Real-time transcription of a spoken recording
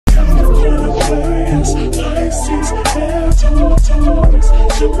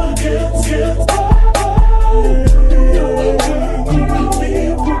Shout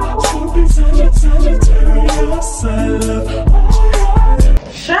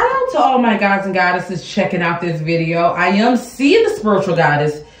out to all my gods and goddesses checking out this video. I am C, the spiritual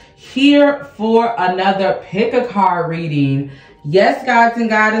goddess, here for another pick a card reading. Yes, gods and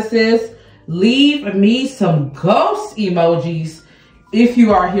goddesses, leave me some ghost emojis if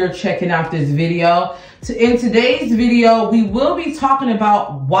you are here checking out this video. In today's video, we will be talking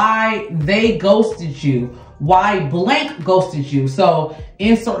about why they ghosted you, why blank ghosted you. So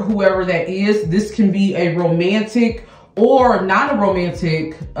insert whoever that is. This can be a romantic or not a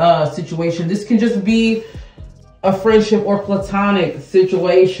romantic situation. This can just be a friendship or platonic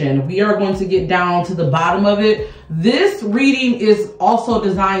situation. We are going to get down to the bottom of it. This reading is also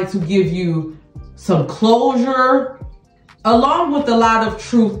designed to give you some closure along with a lot of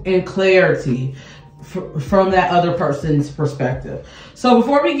truth and clarity from that other person's perspective. So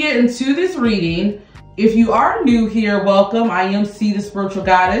before we get into this reading, if you are new here, welcome. I am C, the spiritual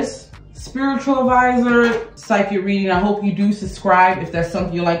goddess, spiritual advisor, psychic reading. I hope you do subscribe if that's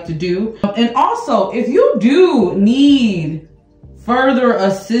something you like to do. And also, if you do need further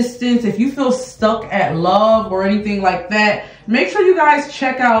assistance, if you feel stuck at love or anything like that, make sure you guys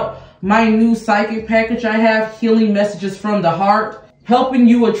check out my new psychic package I have, Healing Messages from the Heart, helping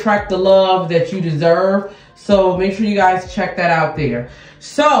you attract the love that you deserve. So make sure you guys check that out there.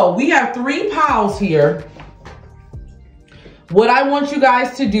 So we have 3 piles here. What I want you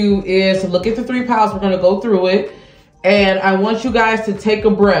guys to do is look at the 3 piles. We're going to go through it. And I want you guys to take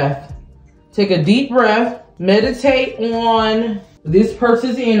a breath. Take a deep breath. Meditate on this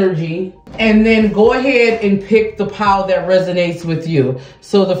person's energy. And then go ahead and pick the pile that resonates with you.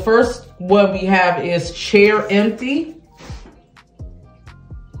 So the first one we have is chair empty.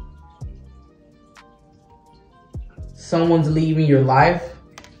 Someone's leaving your life.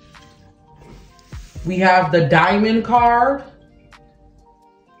 We have the diamond card.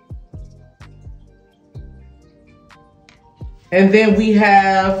 And then we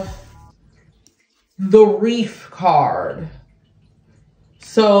have the reef card.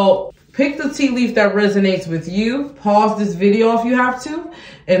 So pick the tea leaf that resonates with you. Pause this video if you have to.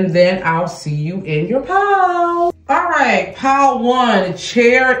 And then I'll see you in your pile. All right, pile 1,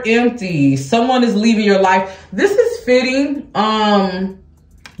 chair empty. Someone is leaving your life. This is fitting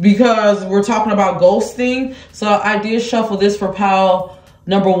because we're talking about ghosting. So I did shuffle this for pile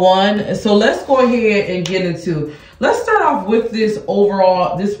number 1. So let's go ahead and get into. Let's start off with this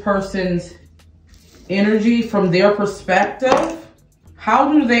overall, this person's energy from their perspective.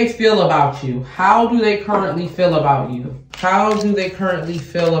 How do they feel about you? How do they currently feel about you? How do they currently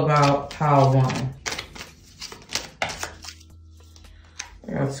feel about pile 1?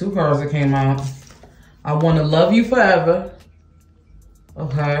 I got 2 cards that came out. I want to love you forever.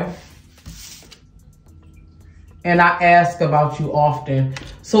 Okay. And I ask about you often.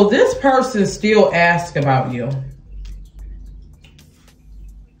 So this person still asks about you.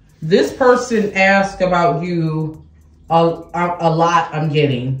 This person asks about you a lot, I'm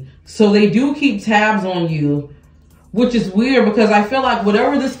getting. So they do keep tabs on you, which is weird because I feel like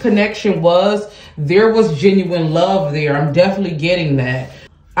whatever this connection was, there was genuine love there. I'm definitely getting that.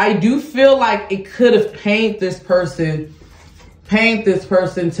 I do feel like it could have pained this person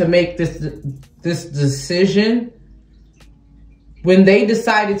to make this decision. When they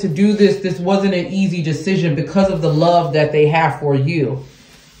decided to do this, this wasn't an easy decision because of the love that they have for you.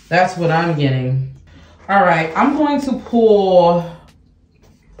 That's what I'm getting. All right, I'm going to pull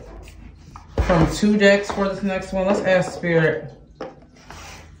from 2 decks for this next one. Let's ask Spirit.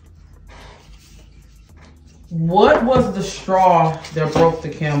 What was the straw that broke the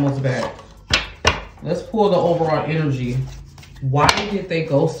camel's back? Let's pull the overall energy. Why did they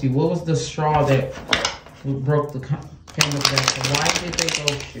ghost you? What was the straw that broke the camel's back? Why did they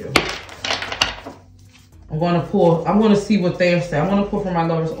ghost you? I'm going to see what they say. I'm going to pull from my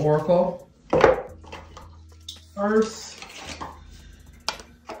Lover's Oracle. First,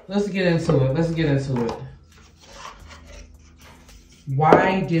 let's get into it.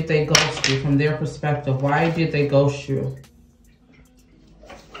 Why did they ghost you from their perspective? Why did they ghost you?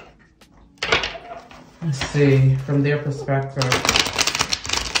 Let's see, from their perspective.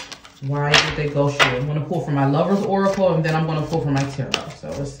 Why did they ghost you? I'm going to pull from my Lover's Oracle and then I'm going to pull from my Tarot. So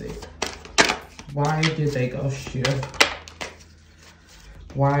let's see. Why did they ghost you?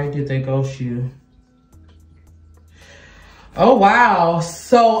 Why did they ghost you? Oh, wow.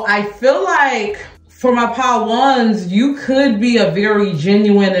 So I feel like for my pile 1s, you could be a very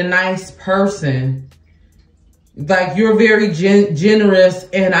genuine and nice person. Like you're very generous.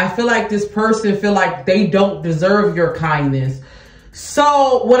 And I feel like this person feel like they don't deserve your kindness.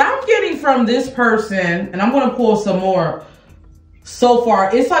 So what I'm getting from this person, and I'm going to pull some more so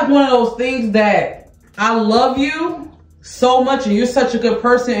far, it's like one of those things that I love you so much and you're such a good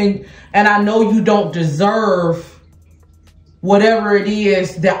person, and I know you don't deserve whatever it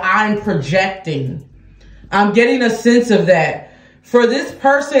is that I'm projecting. I'm getting a sense of that. For this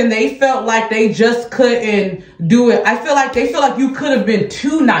person, they felt like they just couldn't do it. I feel like they feel like you could have been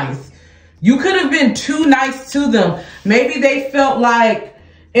too nice. You could have been too nice to them. Maybe they felt like,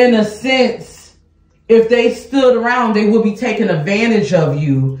 in a sense, if they stood around, they would be taking advantage of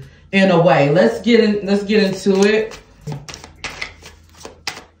you in a way. Let's get into it.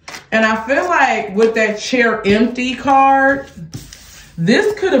 And I feel like with that chair empty card,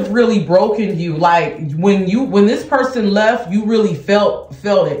 this could have really broken you. Like when this person left, you really felt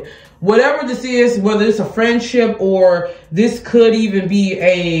it. Whatever this is, whether it's a friendship or this could even be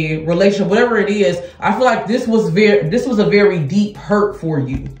a relationship, whatever it is, I feel like this was a very deep hurt for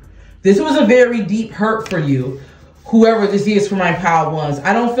you. This was a very deep hurt for you, whoever this is for my pile ones.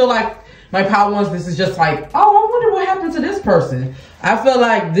 I don't feel like my pile ones, this is just like, oh, I wonder what happened to this person. I feel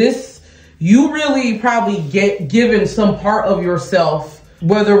like this, you really probably given some part of yourself,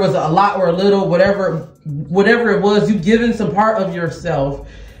 whether it was a lot or a little, whatever it was, you given some part of yourself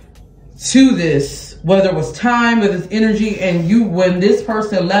to this, whether it was time, whether it's energy, and you, when this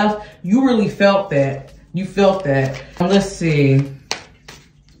person left, you really felt that. You felt that. Let's see.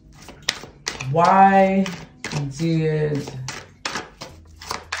 Why did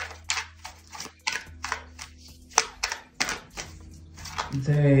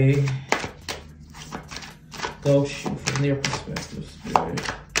they ghost you from their perspective, Spirit?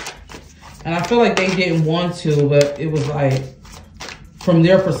 And I feel like they didn't want to, but it was like, from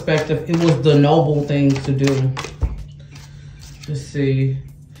their perspective, it was the noble thing to do. Let's see.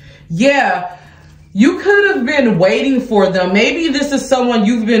 Yeah, you could have been waiting for them. Maybe this is someone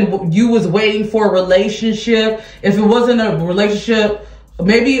you was waiting for a relationship. If it wasn't a relationship,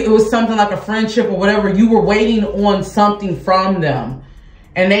 maybe it was something like a friendship or whatever. You were waiting on something from them.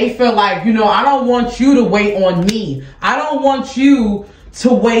 And they feel like, you know, I don't want you to wait on me. I don't want you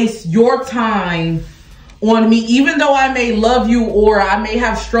to waste your time on me. Even though I may love you or I may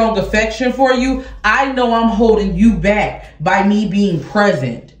have strong affection for you, I know I'm holding you back by me being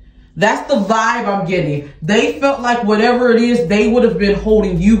present. That's the vibe I'm getting. They felt like whatever it is, they would have been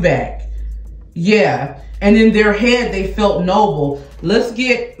holding you back. Yeah. And in their head, they felt noble. Let's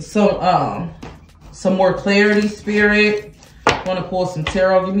get some more clarity, Spirit. I want to pull some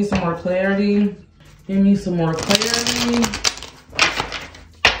tarot. Give me some more clarity. Give me some more clarity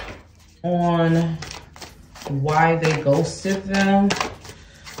on why they ghosted them.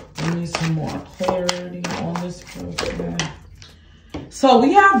 Give me some more clarity on this person. So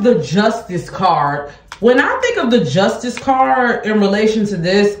we have the Justice card. When I think of the Justice card in relation to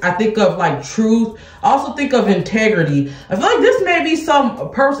this, I think of like truth. I also think of integrity. I feel like this may be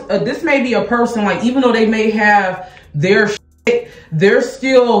this may be a person, like, even though they may have their shit, they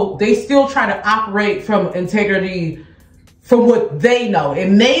still try to operate from integrity, from what they know. It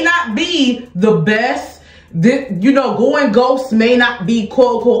may not be the best. You know, going ghost may not be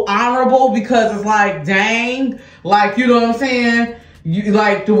quote unquote honorable, because it's like, dang, like, you know what I'm saying? You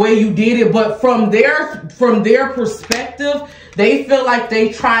like the way you did it, but from their perspective, they feel like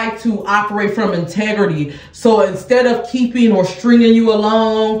they try to operate from integrity. So instead of keeping or stringing you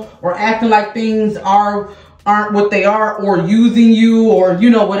along or acting like things aren't what they are, or using you, or,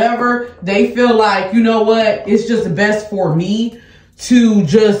 you know, whatever, they feel like, you know what, it's just best for me to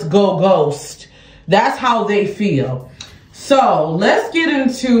just go ghost. That's how they feel. So let's get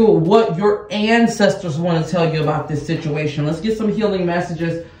into what your ancestors want to tell you about this situation. Let's get some healing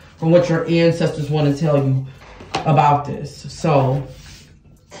messages from what your ancestors want to tell you about this. So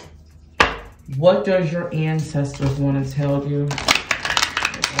what does your ancestors want to tell you?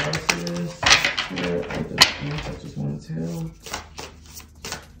 What does ancestors want to tell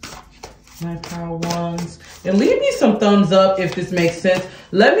my pile ones? And leave me some thumbs up if this makes sense.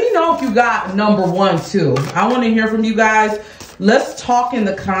 Let me know if you got number 1 too. I want to hear from you guys. Let's talk in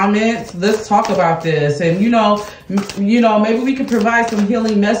the comments. Let's talk about this. And you know, maybe we can provide some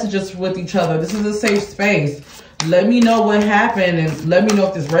healing messages with each other. This is a safe space. Let me know what happened, and let me know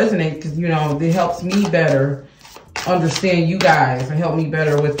if this resonates, because, you know, it helps me better understand you guys and help me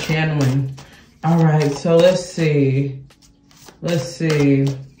better with channeling. All right, so let's see. Let's see.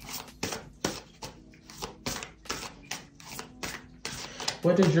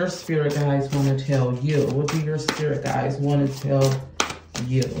 What does your spirit guides want to tell you? What do your spirit guides want to tell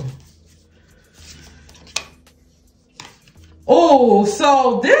you? Oh, Cool.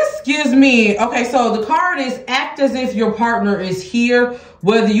 So this gives me, okay, so the card is act as if your partner is here,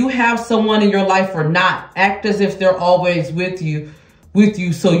 whether you have someone in your life or not. Act as if they're always with you,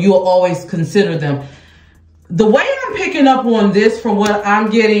 so you'll always consider them. The way I'm picking up on this from what I'm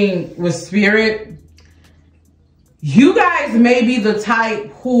getting with spirit, you guys may be the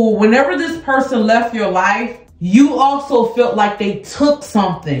type who, whenever this person left your life, you also felt like they took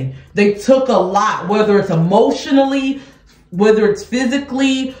something. They took a lot, whether it's emotionally, whether it's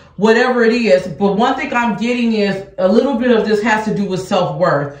physically, whatever it is. But one thing I'm getting is a little bit of this has to do with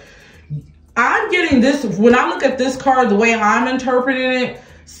self-worth. I'm getting this, when I look at this card, the way I'm interpreting it,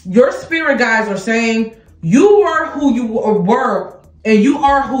 your spirit guides are saying you were who you were and you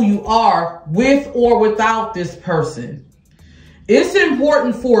are who you are with or without this person. It's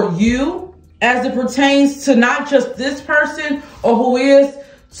important for you, as it pertains to not just this person or who is,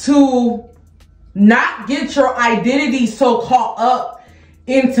 to not get your identity so caught up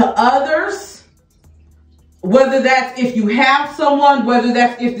into others, whether that's if you have someone, whether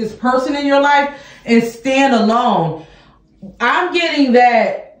that's if this person in your life, and stand alone. I'm getting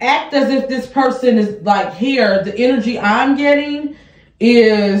that act as if this person is like here. The energy I'm getting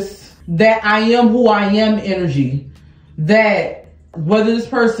is that I am who I am energy. That whether this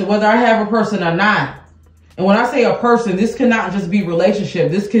person, whether I have a person or not. And when I say a person, this cannot just be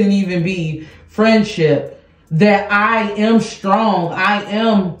relationship. This can even be friendship. That I am strong.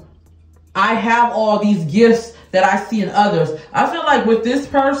 I have all these gifts that I see in others. I feel like with this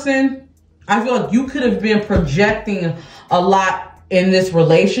person, I feel like you could have been projecting a lot in this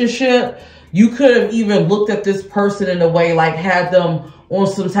relationship. You could have even looked at this person in a way like had them on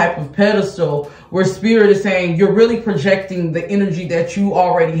some type of pedestal, where spirit is saying you're really projecting the energy that you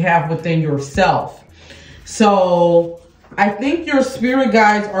already have within yourself. So I think your spirit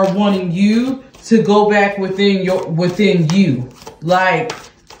guides are wanting you to go back within you. Like,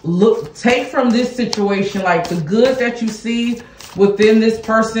 look, take from this situation, like the good that you see within this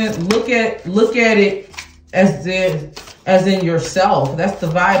person, look at it as in yourself. That's the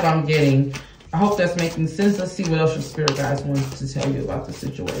vibe I'm getting. I hope that's making sense. Let's see what else your spirit guides want to tell you about the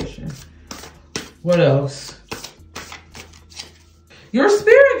situation. What else? Your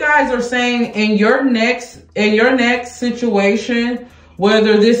spirit guides are saying in your next situation,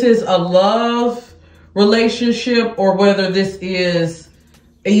 whether this is a love relationship or whether this is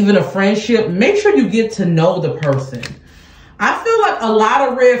even a friendship, make sure you get to know the person. I feel like a lot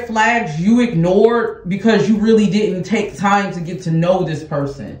of red flags you ignored because you really didn't take time to get to know this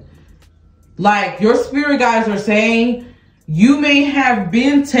person. Like, your spirit guides are saying you may have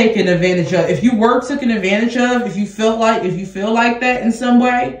been taken advantage of. If you were taken advantage of, if you feel like that in some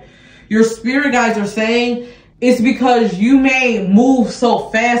way, your spirit guides are saying it's because you may move so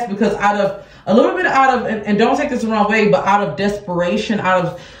fast because and don't take this the wrong way, but out of desperation, out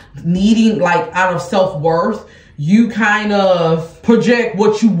of needing, like out of self-worth, you kind of project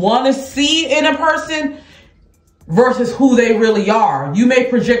what you want to see in a person versus who they really are. You may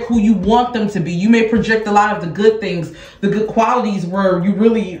project who you want them to be. You may project a lot of the good things, the good qualities where you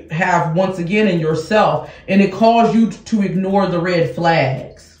really have once again in yourself, and it calls you to ignore the red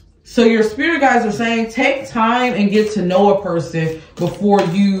flags. So your spirit guides are saying take time and get to know a person before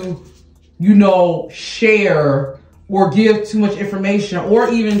you share or give too much information or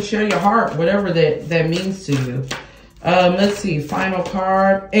even share your heart, whatever that means to you. Let's see, final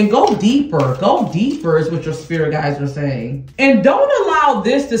card. And go deeper. Go deeper is what your spirit guides are saying. And don't allow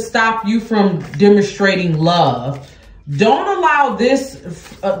this to stop you from demonstrating love. Don't allow this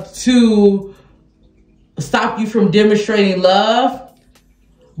to stop you from demonstrating love.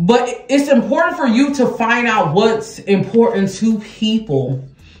 But it's important for you to find out what's important to people.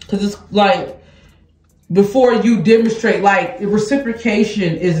 Because it's like, before you demonstrate, like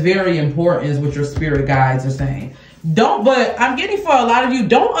reciprocation is very important is what your spirit guides are saying. But I'm getting for a lot of you,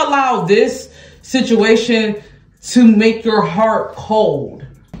 don't allow this situation to make your heart cold.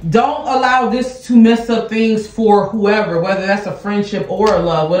 Don't allow this to mess up things for whoever, whether that's a friendship or a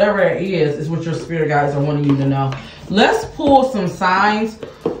love, whatever it is what your spirit guides are wanting you to know. Let's pull some signs.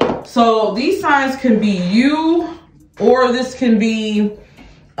 So these signs can be you, or this can be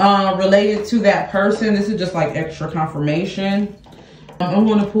related to that person. This is just like extra confirmation. I'm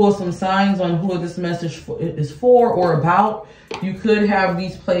going to pull some signs on who this message is for or about. You could have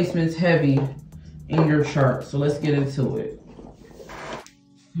these placements heavy in your chart. So let's get into it.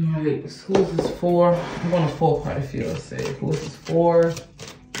 All right, so who is this for? I'm going to pull quite a few. Let's see. Who is this for?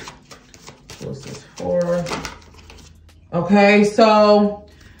 Who is this for? Okay, so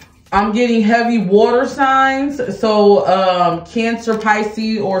I'm getting heavy water signs. So Cancer,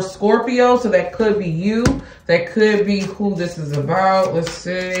 Pisces, or Scorpio. So that could be you. That could be who this is about. Let's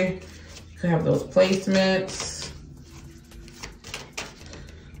see. Could have those placements.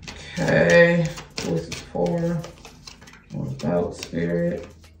 Okay. Who is this for? What about, Spirit?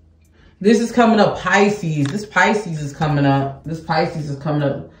 This is coming up Pisces. This Pisces is coming up. This Pisces is coming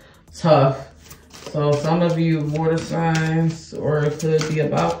up tough. So some of you water signs, or it could be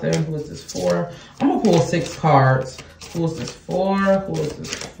about them. Who is this for? I'm gonna pull 6 cards. Who is this for? Who is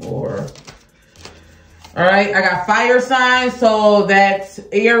this for? All right, I got fire signs. So that's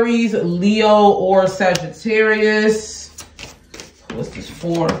Aries, Leo, or Sagittarius. Who is this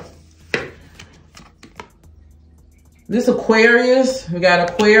for? This Aquarius. We got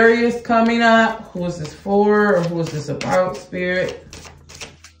Aquarius coming up. Who is this for? Or who is this about, Spirit?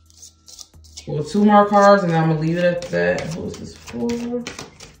 Well, 2 more cards, and I'm gonna leave it at that. Who is this for?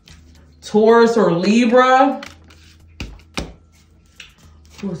 Taurus or Libra.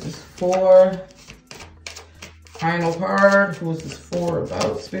 Who is this for? Final card. Who is this for?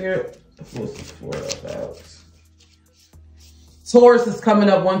 About, Spirit. Who is this for? About. Taurus is coming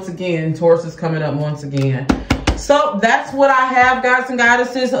up once again. Taurus is coming up once again. So that's what I have, gods and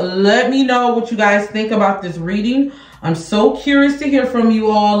goddesses. Let me know what you guys think about this reading. I'm so curious to hear from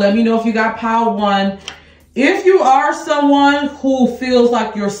you all. Let me know if you got pile 1. If you are someone who feels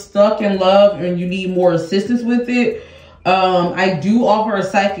like you're stuck in love and you need more assistance with it, I do offer a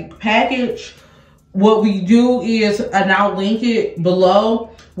psychic package. What we do is, and I'll link it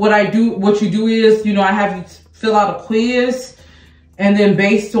below. What you do is, you know, I have you fill out a quiz. And then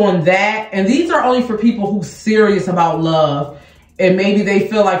based on that, and these are only for people who's serious about love and maybe they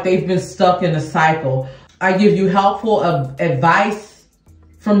feel like they've been stuck in a cycle. I give you helpful advice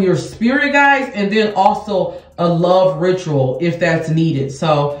from your spirit guides, and then also a love ritual if that's needed.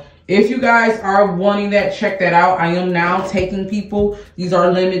 So if you guys are wanting that, check that out. I am now taking people. These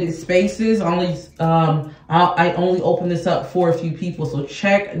are limited spaces. I only open this up for a few people, so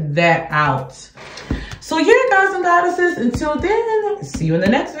check that out. So yeah, guys and goddesses, until then, see you in the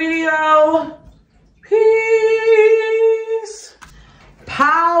next video. Peace.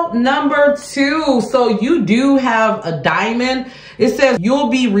 Pile number 2. So you do have a diamond. It says you'll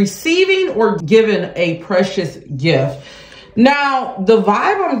be receiving or given a precious gift. Now, the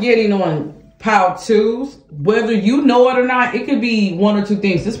vibe I'm getting on pile 2s, whether you know it or not, it could be one or 2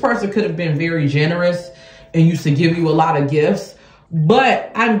 things. This person could have been very generous and used to give you a lot of gifts.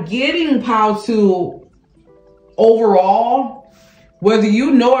 But I'm getting pile 2 overall, whether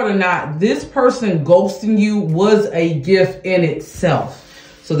you know it or not, this person ghosting you was a gift in itself.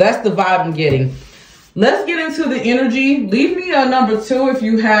 So that's the vibe I'm getting. Let's get into the energy. Leave me a number 2 if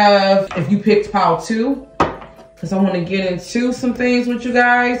you picked pile 2, because I want to get into some things with you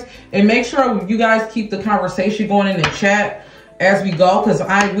guys. And make sure you guys keep the conversation going in the chat as we go, because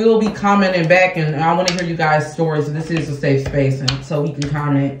I will be commenting back, and I want to hear you guys' stories. This is a safe space, and so we can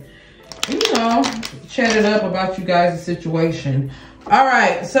comment, you know, chat it up about you guys' situation. All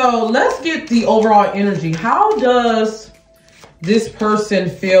right, so let's get the overall energy. How does this person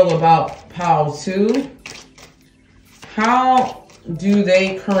feel about pile 2? How do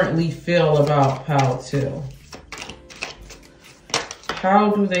they currently feel about pile 2?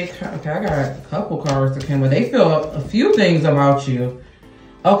 How do they, okay, I got a couple cards that came with. They feel a few things about you.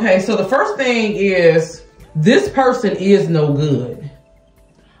 Okay, so the first thing is, this person is no good.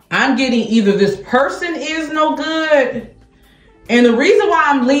 I'm getting either this person is no good, and the reason why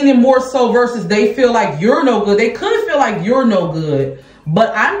I'm leaning more so versus they feel like you're no good, they could feel like you're no good,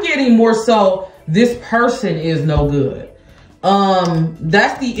 but I'm getting more so this person is no good.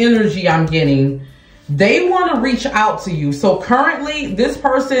 That's the energy I'm getting. They want to reach out to you. So currently, this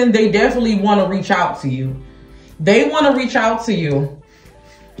person, they definitely want to reach out to you. They want to reach out to you,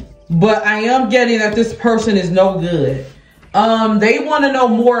 but I am getting that this person is no good. They want to know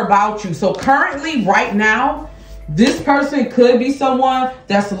more about you. So currently, right now, this person could be someone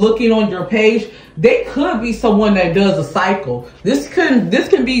that's looking on your page. They could be someone that does a cycle. This can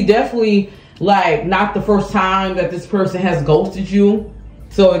be definitely like not the first time that this person has ghosted you.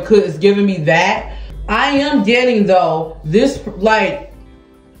 So it's giving me that. I am getting though, this, like,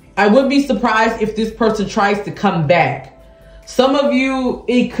 I would be surprised if this person tries to come back. Some of you,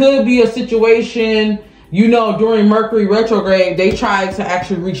 it could be a situation, you know, during Mercury retrograde, they tried to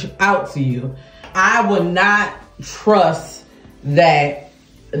actually reach out to you. I would not trust that.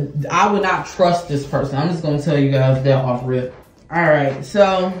 I would not trust this person. I'm just going to tell you guys that off rip. All right,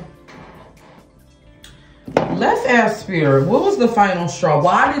 so let's ask Spirit, what was the final straw?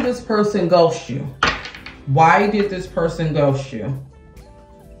 Why did this person ghost you? Why did this person ghost you?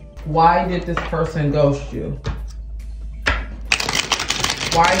 Why did this person ghost you?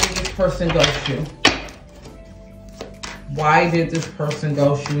 Why did this person ghost you? Why did this person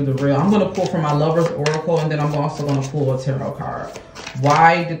ghost you? The real. I'm going to pull from my Lover's Oracle, and then I'm also going to pull a tarot card.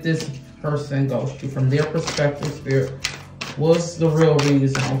 Why did this person ghost you? From their perspective, Spirit, what's the real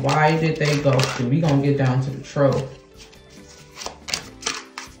reason? Why did they ghost you? We're going to get down to the truth.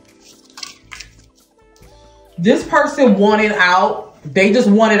 This person wanted out. They just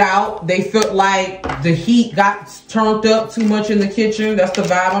wanted out. They felt like the heat got turned up too much in the kitchen. That's the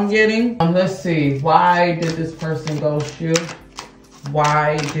vibe I'm getting. Let's see. Why did this person ghost you?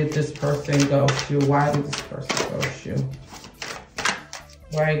 Why did this person ghost you? Why did this person ghost you?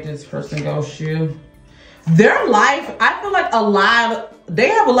 Why did this person ghost you? Their life, I feel like they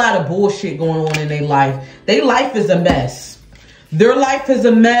have a lot of bullshit going on in their life. Their life is a mess. Their life is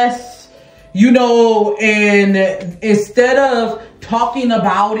a mess, you know, and instead of talking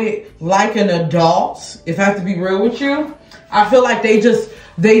about it like an adult, if I have to be real with you, I feel like they just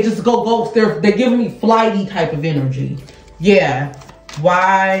go ghost. They're giving me flighty type of energy. Yeah.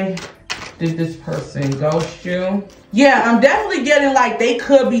 Why did this person ghost you? Yeah, I'm definitely getting like they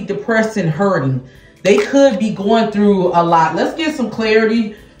could be depressed and hurting. They could be going through a lot. Let's get some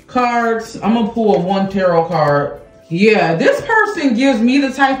clarity cards. I'm gonna pull one tarot card. Yeah, this person gives me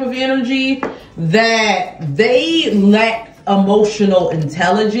the type of energy that they lack emotional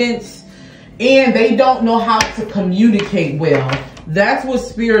intelligence and they don't know how to communicate well. That's what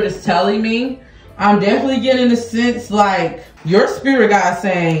Spirit is telling me. I'm definitely getting a sense like your spirit guide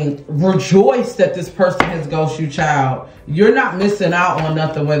saying, rejoice that this person has ghosted you, child. You're not missing out on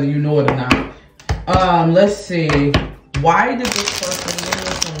nothing, whether you know it or not. Let's see. Why did this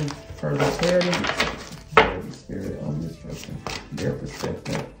person further clarity? Spirit on this person, their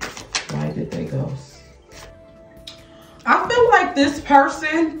perspective. Why did they ghost? I feel like this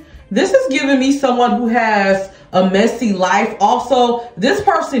person, this is giving me someone who has a messy life. Also, this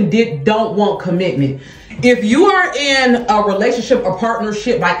person don't want commitment. If you are in a relationship or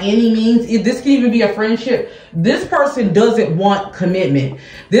partnership by any means, if this can even be a friendship, this person doesn't want commitment.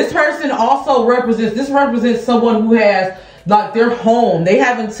 This person also represents someone who has like their home. They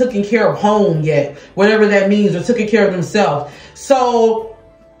haven't taken care of home yet, whatever that means, or taken care of themselves. So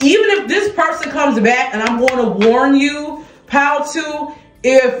even if this person comes back, and I'm going to warn you, Pile 2,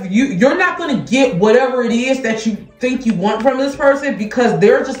 if you're not going to get whatever it is that you think you want from this person, because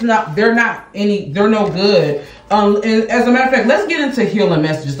they're no good. And as a matter of fact, let's get into healing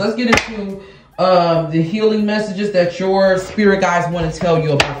messages. Let's get into the healing messages that your spirit guides want to tell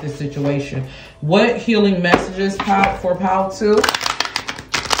you about this situation. What healing messages for Pile 2?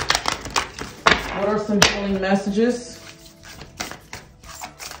 What are some healing messages?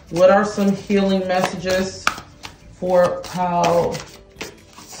 What are some healing messages for Pile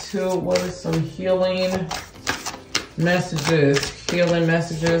 2? What are some healing messages? Healing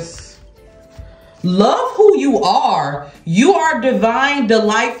messages. Love who you are. You are divine,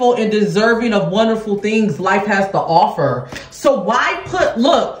 delightful, and deserving of wonderful things life has to offer. So why put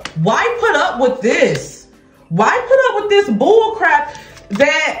up with this? Why put up with this bull crap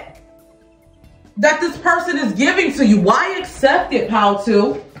that this person is giving to you? Why accept it, Pile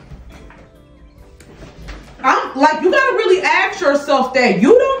 2? I'm like, you gotta really ask yourself that.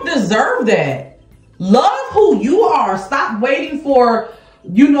 You don't deserve that. Love who you are. Stop waiting for,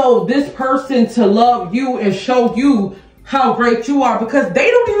 you know, this person to love you and show you how great you are, because they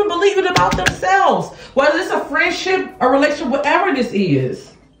don't even believe it about themselves. Whether it's a friendship, a relationship, whatever this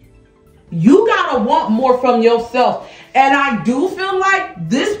is, you gotta want more from yourself. And I do feel like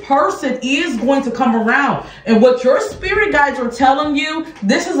this person is going to come around. And what your spirit guides are telling you,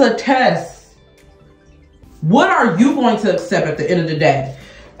 this is a test. What are you going to accept at the end of the day?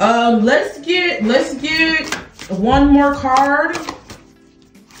 Let's get one more card.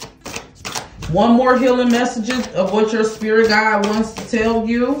 One more healing messages of what your spirit guide wants to tell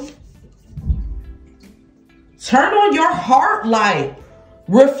you. Turn on your heart light.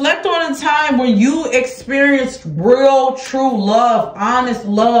 Reflect on a time when you experienced real, true love, honest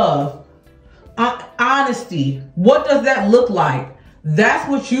love, honesty. What does that look like? That's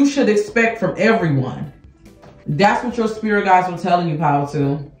what you should expect from everyone. That's what your spirit guides are telling you, Pile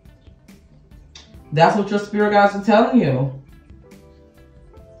 2. That's what your spirit guides are telling you.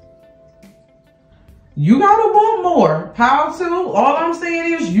 You gotta want more, Pile 2. All I'm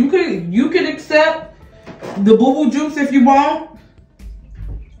saying is you could accept the boo-boo juice if you want.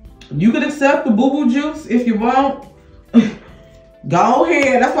 You could accept the boo-boo juice if you want. Go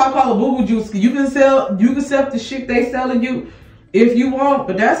ahead. That's why I call it boo-boo juice. You can accept the shit they selling you if you want,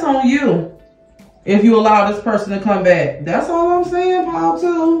 but that's on you. if you allow this person to come back. That's all I'm saying, pile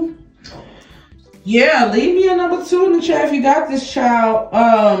 2. Yeah, leave me a number 2 in the chat if you got this, child.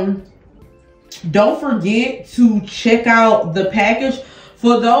 Don't forget to check out the package.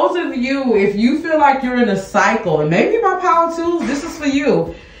 For those of you, if you feel like you're in a cycle, and maybe my pile 2s, this is for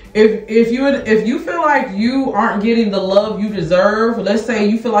you. If you feel like you aren't getting the love you deserve, let's say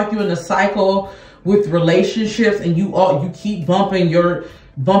you feel like you're in a cycle with relationships and you keep bumping your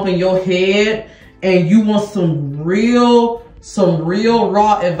head, and you want some real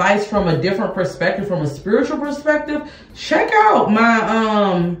raw advice from a different perspective, from a spiritual perspective, check out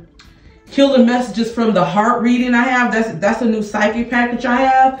my Healing Messages from the Heart reading I have. That's a new psychic package I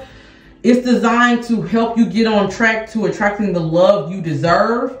have. It's designed to help you get on track to attracting the love you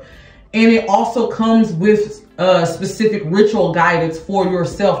deserve. And it also comes with specific ritual guidance for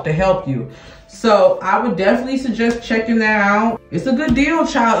yourself to help you. So I would definitely suggest checking that out. It's a good deal,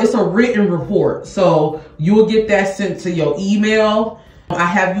 child. It's a written report. So you'll get that sent to your email. I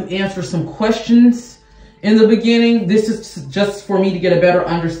have you answer some questions in the beginning. This is just for me to get a better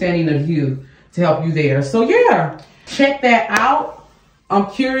understanding of you, to help you there. So yeah, check that out. I'm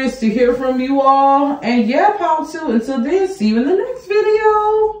curious to hear from you all. And yeah, pile 2, until then, see you in the next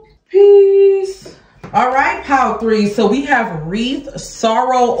video. Peace. All right, pile 3. So we have wreath,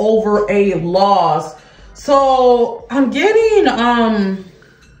 sorrow over a loss. So I'm getting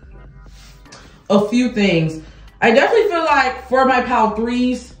a few things. I definitely feel like for my pile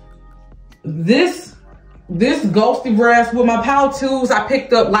 3s, this ghosty grass with my pile 2s, I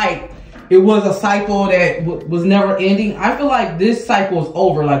picked up like it was a cycle that was never ending. I feel like this cycle is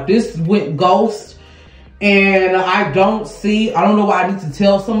over. Like this went ghost. And I don't know why I need to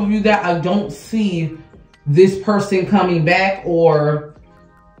tell some of you that. I don't see this person coming back or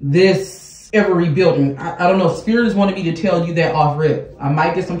this ever rebuilding. I don't know. Spirit is wanting me to tell you that off rip. I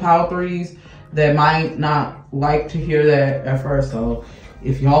might get some pile 3s that might not like to hear that at first. So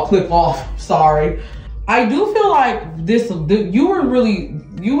if y'all click off, sorry. I do feel like this really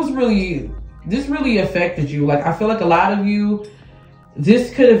affected you. Like I feel like a lot of you,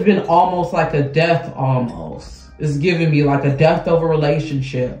 this could have been almost like a death almost. It's giving me like a death of a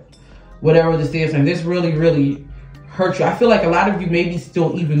relationship, whatever this is. And this really, really hurt you. I feel like a lot of you may be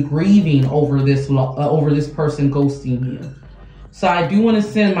still even grieving over this person ghosting you. So I do want to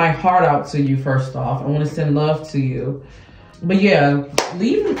send my heart out to you first off. I want to send love to you. But yeah,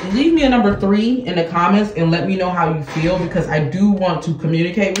 leave me a number 3 in the comments and let me know how you feel, because I do want to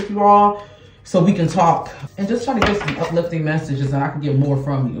communicate with you all so we can talk and just try to get some uplifting messages and I can get more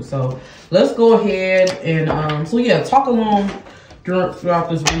from you. So let's go ahead and so yeah, talk along throughout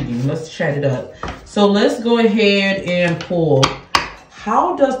this reading. Let's chat it up. So let's go ahead and pull.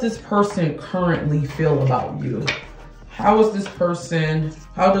 How does this person currently feel about you? How does this person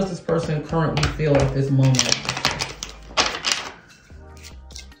currently feel at this moment?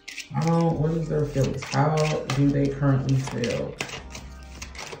 What is their feelings? How do they currently feel?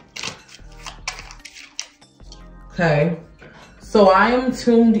 Okay, so I am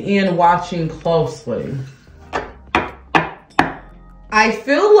tuned in, watching closely. I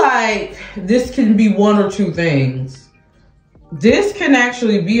feel like this can be one or two things. This can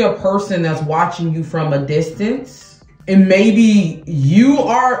actually be a person that's watching you from a distance. And maybe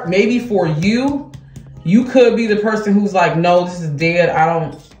for you, you could be the person who's like, no, this is dead.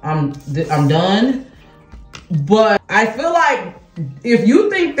 I'm done. But I feel like if you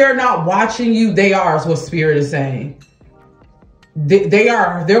think they're not watching you, they are, is what Spirit is saying.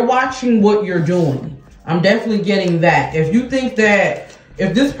 They're watching what you're doing. I'm definitely getting that. If you think that,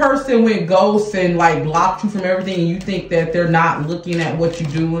 if this person went ghost and like blocked you from everything and you think that they're not looking at what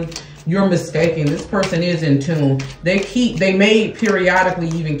you're doing, you're mistaken. This person is in tune. They may periodically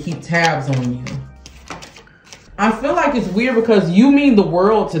even keep tabs on you. I feel like it's weird because you mean the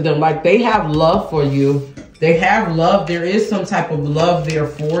world to them. Like they have love for you. They have love. There is some type of love there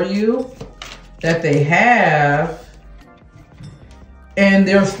for you that they have. And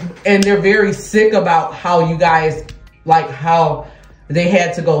they're very sick about how you guys, like how they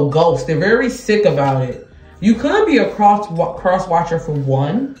had to go ghost. They're very sick about it. You could be a cross watcher for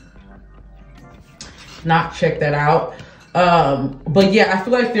one. Not check that out. But yeah, I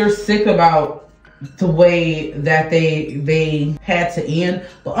feel like they're sick about the way that they had to end.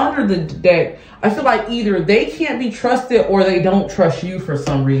 But under the deck, I feel like either they can't be trusted or they don't trust you for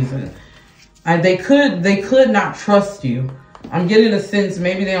some reason. And they could not trust you. I'm getting a sense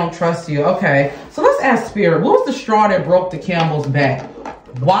maybe they don't trust you. Okay, so let's ask Spirit. What was the straw that broke the camel's back?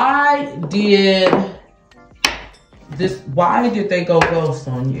 Why did they go ghost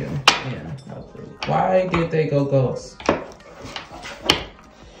on you? Yeah, why did they go ghost?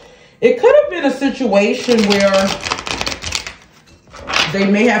 It could have been a situation where they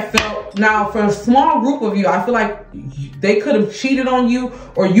may have felt, now for a small group of you, I feel like they could have cheated on you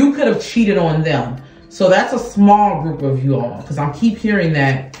or you could have cheated on them. So that's a small group of you all, because I keep hearing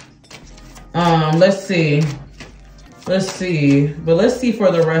that. Let's see. But let's see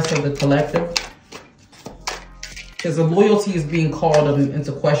for the rest of the collective. Because the loyalty is being called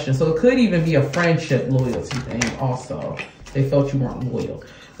into question. So it could even be a friendship loyalty thing also. They felt you weren't loyal.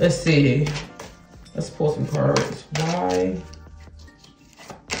 Let's see. Let's pull some cards. Why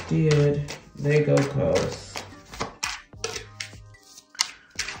did they go ghost?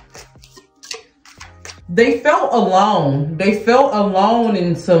 They felt alone. They felt alone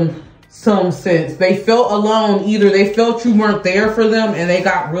in some sense. They felt alone. Either they felt you weren't there for them and they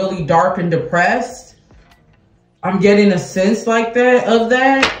got really dark and depressed. I'm getting a sense like that, of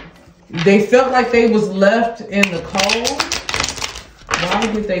that. They felt like they was left in the cold. Why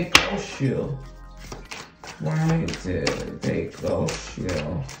did they ghost you? Why did they ghost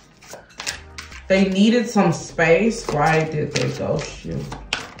you? They needed some space. Why did they ghost you?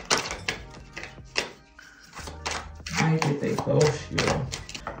 Why did they ghost you?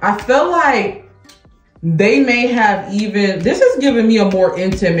 I feel like they may have even, this is giving me a more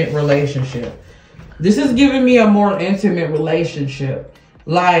intimate relationship. This is giving me a more intimate relationship.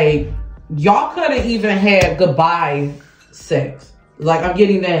 Like, y'all could have even had goodbye sex. Like, I'm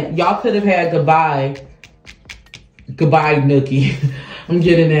getting that. Y'all could have had goodbye nookie. I'm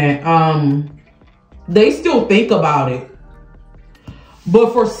getting that. They still think about it.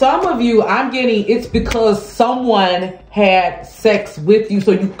 But for some of you, I'm getting, it's because someone had sex with you.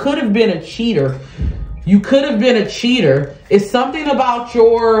 So you could have been a cheater. You could have been a cheater. It's something about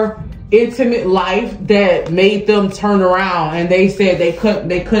your intimate life that made them turn around, and they said they couldn't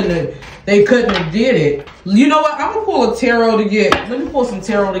have did it. You know what? I'm gonna pull a tarot to get, let me pull some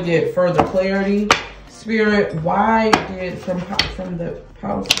tarot to get further clarity. Spirit, why did from the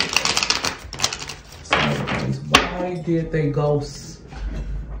house? Why did they ghost?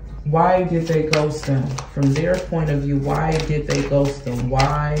 Why did they ghost them? From their point of view, why did they ghost them?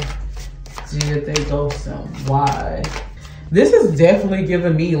 Why did they ghost them? Why? This is definitely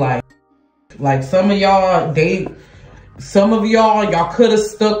giving me like some of y'all, y'all could have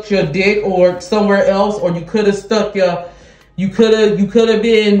stuck your dick or somewhere else, or you could have stuck you could have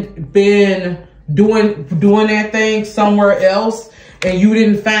been doing that thing somewhere else, and you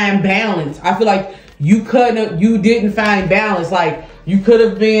didn't find balance. I feel like you didn't find balance. Like, you could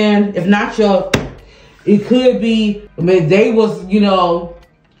have been, if not it could be, I mean, they was, you know,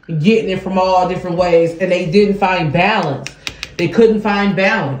 getting it from all different ways, and they didn't find balance. They couldn't find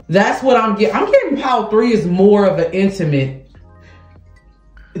balance. That's what I'm getting. I'm getting pile 3 is more of an intimate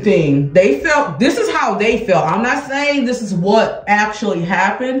thing. They felt, this is how they felt. I'm not saying this is what actually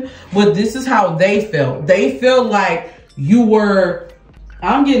happened, but this is how they felt. They feel like you were,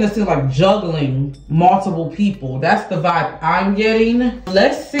 I'm getting this thing like juggling multiple people. That's the vibe I'm getting.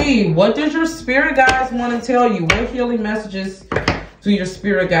 Let's see. What does your spirit guides want to tell you? What healing messages do your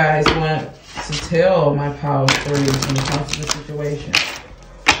spirit guides want to tell my power stories when it comes to the situation?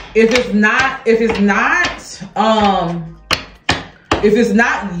 If it's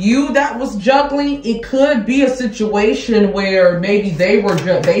not you that was juggling, it could be a situation where maybe they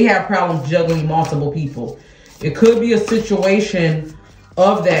have problems juggling multiple people. It could be a situation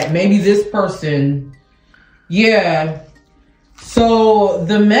of that. Maybe this person, yeah. So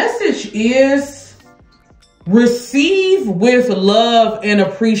the message is, receive with love and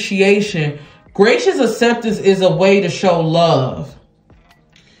appreciation. Gracious acceptance is a way to show love.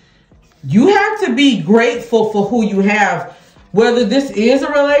 You have to be grateful for who you have, whether this is a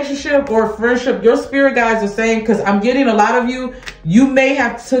relationship or a friendship. Your spirit guides are saying, because I'm getting a lot of you may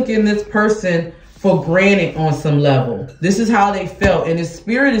have taken this person for granted on some level. This is how they felt. And the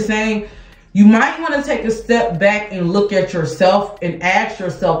spirit is saying, you might want to take a step back and look at yourself and ask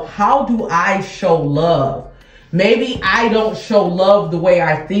yourself, how do I show love? Maybe I don't show love the way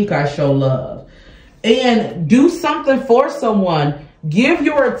I think I show love. And do something for someone. Give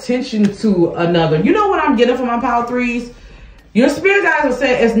your attention to another. You know what I'm getting from my pile 3s? Your spirit guides are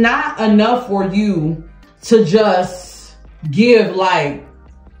saying it's not enough for you to just give like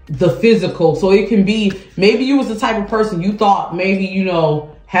the physical. So it can be, maybe you was the type of person you thought maybe, you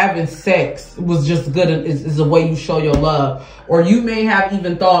know, having sex was just good, is a way you show your love. Or you may have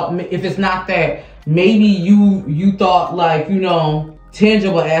even thought, if it's not that, maybe you thought like, you know,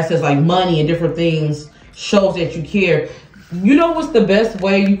 tangible assets like money and different things shows that you care. You know what's the best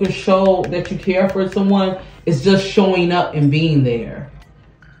way you can show that you care for someone? Is just showing up and being there.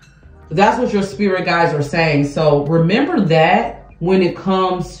 That's what your spirit guides are saying. So remember that. when it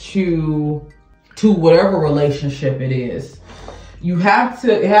comes to whatever relationship it is. You have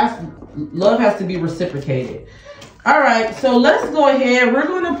to, love has to be reciprocated. All right, so let's go ahead. We're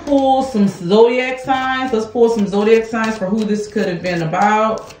going to pull some zodiac signs. Let's pull some zodiac signs for who this could have been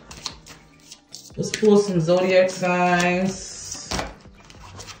about. Let's pull some zodiac signs.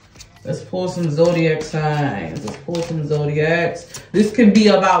 Let's pull some zodiac signs. Let's pull some zodiacs. This could be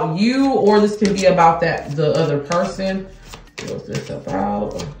about you, or this can be about the other person. What's this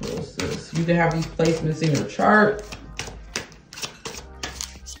about? What's this? You can have these placements in your chart.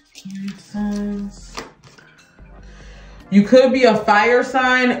 Signs. You could be a fire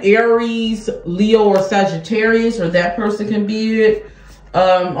sign, Aries, Leo, or Sagittarius, or that person can be it.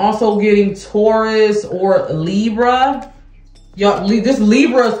 Also getting Taurus or Libra. Y'all, this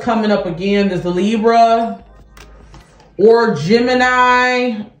Libra is coming up again. This Libra or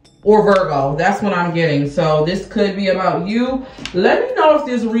Gemini or Virgo. That's what I'm getting. So this could be about you. Let me know if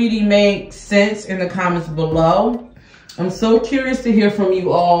this reading makes sense in the comments below. I'm so curious to hear from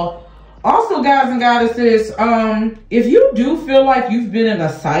you all. Also, guys and goddesses, if you do feel like you've been in a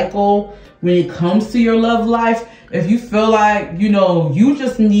cycle when it comes to your love life, if you feel like, you know, you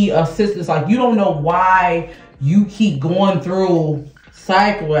just need assistance, like you don't know why you keep going through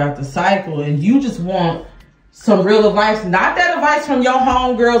cycle after cycle, and you just want some real advice, not that advice from your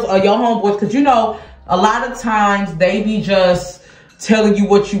homegirls or your homeboys, because you know, a lot of times they be just telling you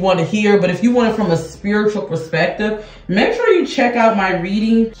what you want to hear. But if you want it from a spiritual perspective, make sure you check out my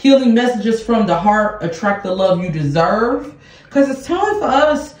reading, Healing Messages from the Heart, Attract the Love You Deserve. Because it's time for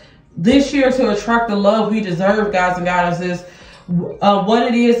us this year to attract the love we deserve, guys and goddesses. What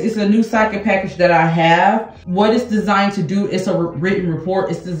it is, it's a new psychic package that I have. What it's designed to do, it's a written report.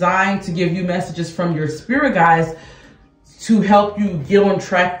 It's designed to give you messages from your spirit guides to help you get on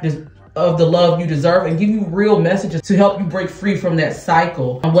track of the love you deserve, and give you real messages to help you break free from that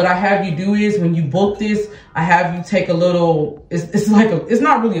cycle. And what I have you do is, when you book this, I have you take a little, it's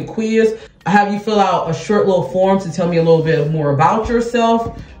not really a quiz. I have you fill out a short little form to tell me a little bit more about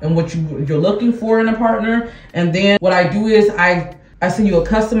yourself and what you're looking for in a partner. And then what I do is I send you a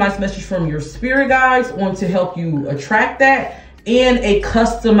customized message from your spirit guides on to help you attract that, and a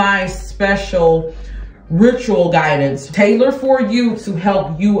customized special ritual guidance tailored for you to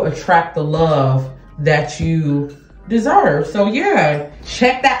help you attract the love that you deserve. So yeah,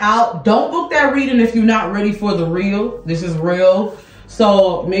 check that out. Don't book that reading if you're not ready for the real. This is real.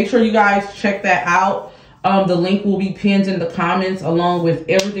 So make sure you guys check that out. The link will be pinned in the comments, along with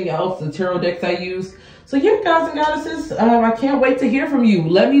everything else, the tarot decks I use. So yeah, guys and goddesses, I can't wait to hear from you.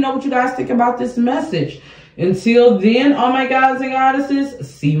 Let me know what you guys think about this message. Until then, all my guys and goddesses,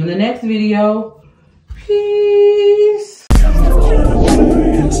 see you in the next video. Peace.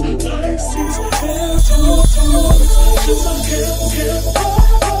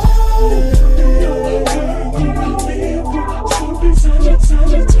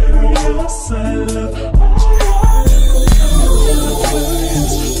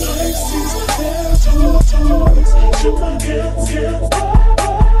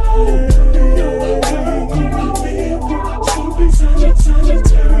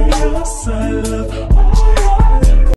 Sagittarius,